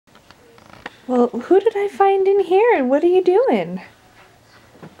Well, who did I find in here and what are you doing?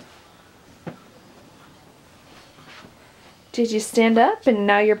 Did you stand up and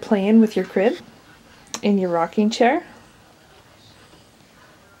now you're playing with your crib in your rocking chair?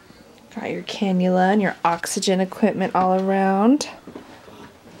 Got your cannula and your oxygen equipment all around.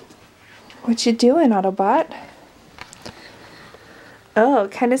 What you doing, Autobot? Oh,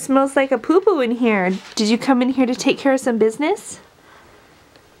 it kind of smells like a poo-poo in here. Did you come in here to take care of some business?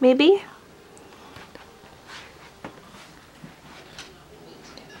 Maybe?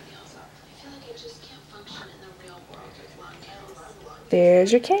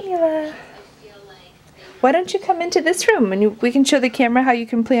 There's your cannula. Why don't you come into this room and we can show the camera how you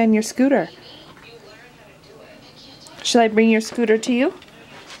can play on your scooter. Shall I bring your scooter to you?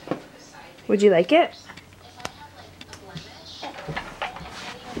 Would you like it?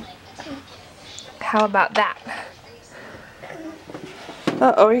 How about that?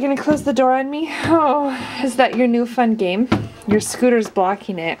 Uh-oh, are you gonna close the door on me? Oh, is that your new fun game? Your scooter's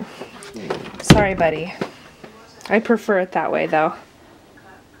blocking it. Sorry, buddy. I prefer it that way, though.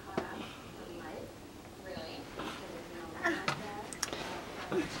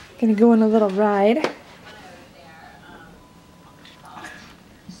 Gonna go on a little ride.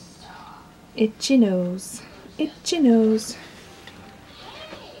 Itchy nose. Itchy nose.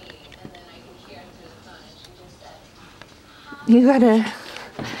 You got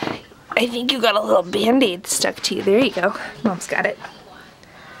I think you got a little band-aid stuck to you. There you go. Mom's got it.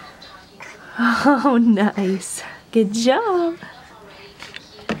 Oh, nice. Good job.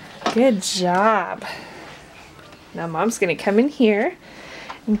 Good job. Now Mom's gonna come in here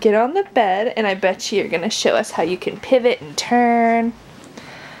and get on the bed, and I bet you're gonna show us how you can pivot and turn.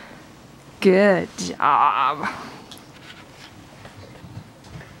 Good job.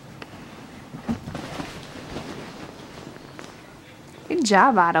 Good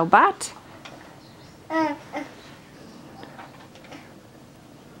job, Autobot.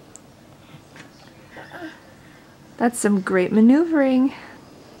 That's some great maneuvering.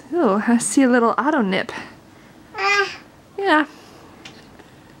 Oh, I see a little auto nip. Yeah.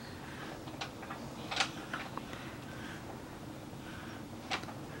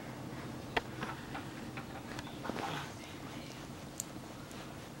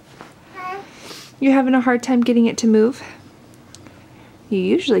 You're having a hard time getting it to move? You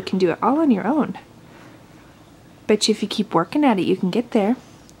usually can do it all on your own. Bet you if you keep working at it, you can get there.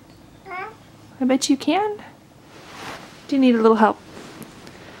 I bet you can. Do you need a little help?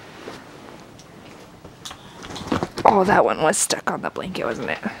 Oh, that one was stuck on the blanket,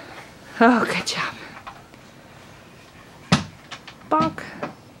 wasn't it? Oh, good job. Bonk.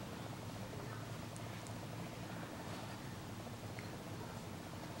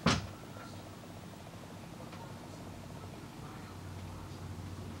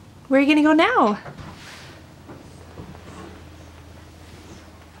 Where are you gonna go now?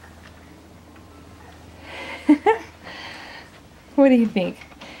 What do you think?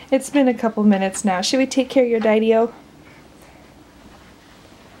 It's been a couple minutes now. Should we take care of your daddy-o?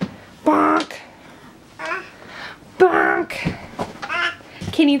 Bonk! Bonk!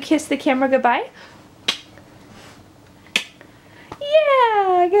 Can you kiss the camera goodbye?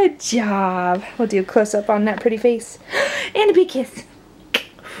 Yeah, good job. We'll do a close-up on that pretty face. And a big kiss.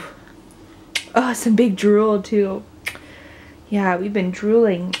 Oh, some big drool too. Yeah, we've been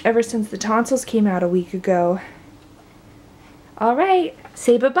drooling ever since the tonsils came out a week ago. All right,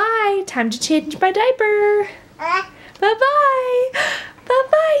 say bye-bye. Time to change my diaper. Bye-bye.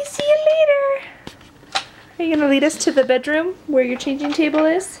 Bye-bye. See you later. Are you gonna lead us to the bedroom where your changing table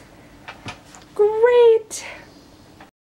is? Great.